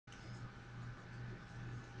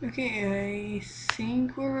Okay, I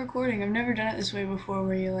think we're recording. I've never done it this way before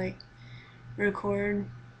where you like record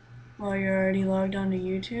while you're already logged onto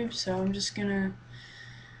YouTube, so I'm just gonna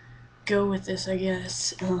go with this, I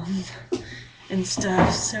guess, and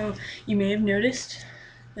stuff. So you may have noticed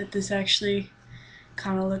that this actually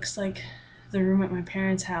kind of looks like the room at my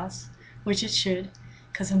parents' house, which it should,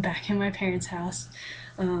 because I'm back in my parents' house,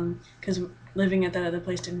 because living at that other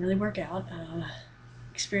place didn't really work out.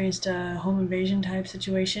 Experienced a home invasion type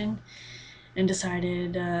situation and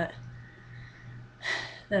decided that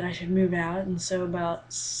I should move out. And so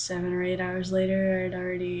about 7 or 8 hours later, I'd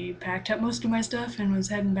already packed up most of my stuff and was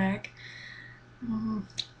heading back.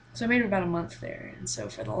 So I made about a month there. And so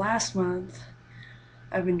for the last month,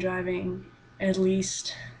 I've been driving at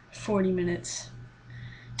least 40 minutes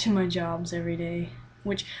to my jobs every day.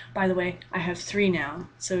 Which, by the way, I have 3 now.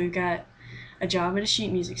 So we've got a job at a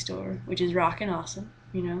sheet music store, which is rockin' awesome,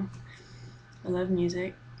 you know. I love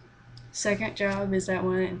music. Second job is that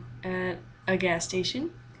one at a gas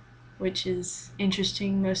station, which is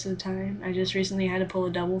interesting most of the time. I just recently had to pull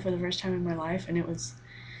a double for the first time in my life, and it was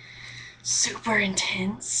super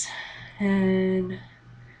intense. And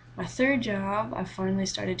my third job, I finally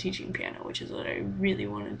started teaching piano, which is what I really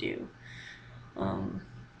want to do.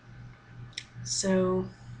 So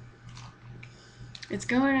it's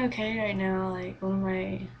going okay right now. Like, one of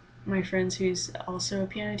my friends who's also a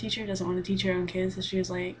piano teacher doesn't want to teach her own kids, so she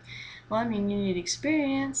was like, well, I mean, you need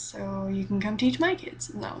experience, so you can come teach my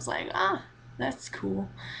kids. And I was like, that's cool.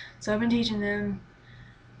 So I've been teaching them.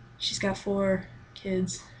 She's got 4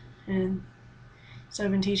 kids, and so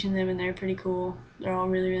I've been teaching them, and they're pretty cool. They're all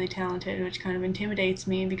really, really talented, which kind of intimidates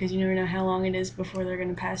me because you never know how long it is before they're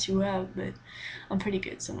going to pass you up, but I'm pretty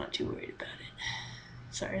good, so I'm not too worried about it.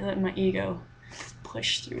 Sorry, letting my ego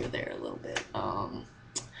push through there a little bit.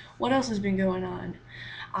 What else has been going on?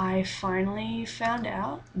 I finally found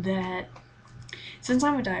out that since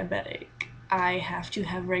I'm a diabetic, I have to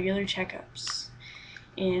have regular checkups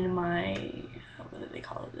in my, what do they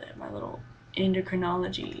call it, my little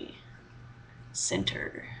endocrinology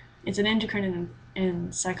center. It's an endocrine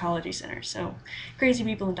and psychology center, so crazy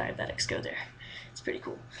people and diabetics go there. It's pretty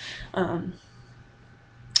cool.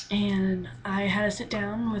 And I had to sit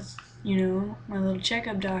down with, my little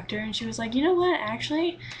checkup doctor, and she was like, you know what,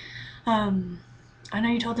 actually, I know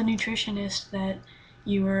you told the nutritionist that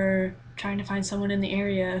you were trying to find someone in the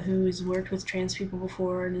area who's worked with trans people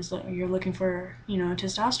before and you're looking for, a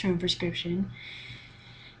testosterone prescription.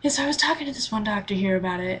 And so I was talking to this one doctor here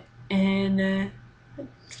about it, and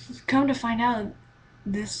come to find out,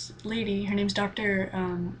 this lady, her name's Dr.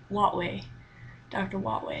 Watway, Dr.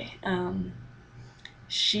 Watway,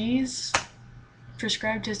 she's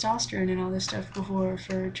prescribed testosterone and all this stuff before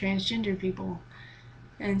for transgender people.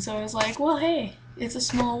 And so I was like, well, hey, it's a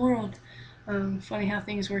small world. Funny how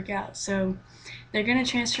things work out. So they're going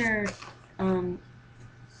to transfer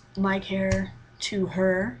my care to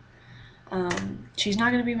her. She's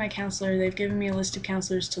not going to be my counselor. They've given me a list of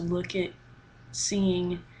counselors to look at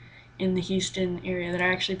seeing in the Houston area that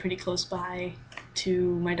are actually pretty close by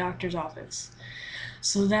to my doctor's office.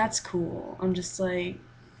 So that's cool. I'm just like,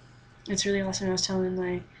 it's really awesome. I was telling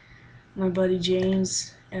my buddy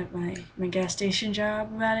James at my gas station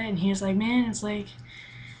job about it, and he was like, man, it's like,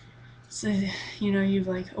 so, you've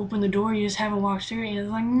like opened the door, you just haven't walked through it. And I was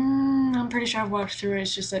like, I'm pretty sure I've walked through it.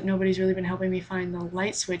 It's just that nobody's really been helping me find the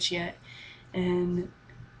light switch yet. And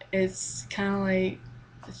it's kind of like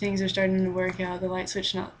things are starting to work out. The light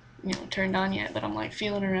switch not, turned on yet, but I'm like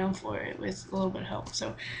feeling around for it with a little bit of help.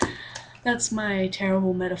 So that's my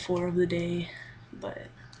terrible metaphor of the day, but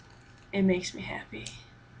it makes me happy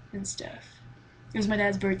and stuff. It was my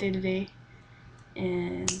dad's birthday today,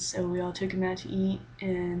 and so we all took him out to eat,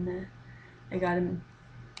 and I got him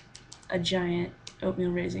a giant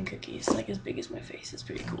oatmeal raisin cookies, like as big as my face. It's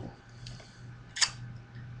pretty cool.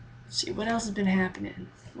 Let's see, what else has been happening?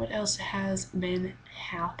 What else has been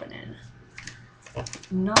happening?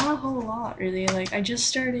 Not a whole lot, really. Like, I just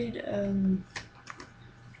started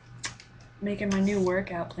making my new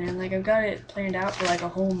workout plan. Like, I've got it planned out for like a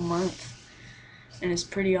whole month, and it's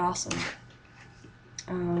pretty awesome.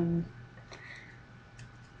 I'm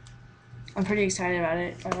pretty excited about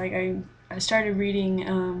it. I started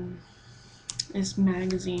reading this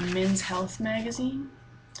magazine, Men's Health magazine.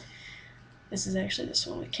 This is actually this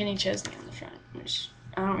one with Kenny Chesney on the front, which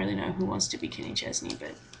I don't really know who wants to be Kenny Chesney,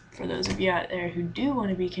 but for those of you out there who do want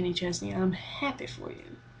to be Kenny Chesney, I'm happy for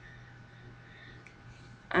you.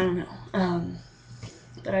 I don't know.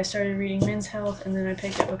 But I started reading Men's Health, and then I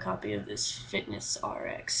picked up a copy of this Fitness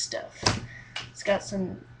RX stuff. It's got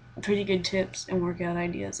some pretty good tips and workout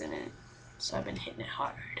ideas in it, so I've been hitting it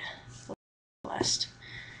hard the last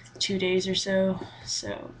 2 days or so.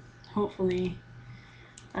 So hopefully,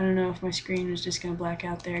 I don't know if my screen was just gonna black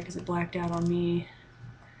out there because it blacked out on me.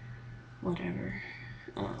 Whatever.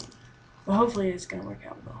 But hopefully it's gonna work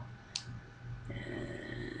out well.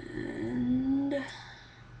 And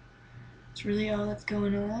that's really all that's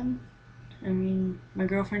going on. I mean, my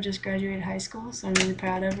girlfriend just graduated high school, so I'm really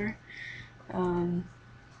proud of her.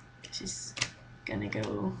 She's gonna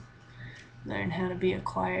go learn how to be a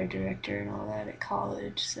choir director and all that at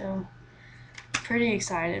college, so pretty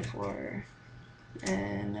excited for her.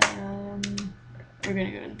 And we're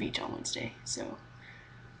gonna go to the beach on Wednesday, so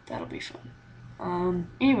that'll be fun.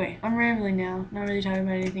 Anyway, I'm rambling now, not really talking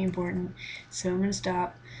about anything important, so I'm gonna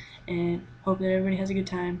stop and hope that everybody has a good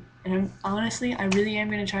time. And I really am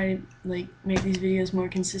gonna try to like make these videos more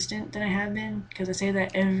consistent than I have been, because I say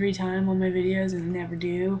that every time on my videos and I never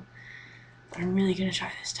do. But I'm really gonna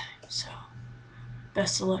try this time. So,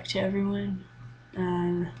 best of luck to everyone.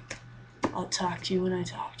 I'll talk to you when I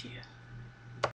talk to you.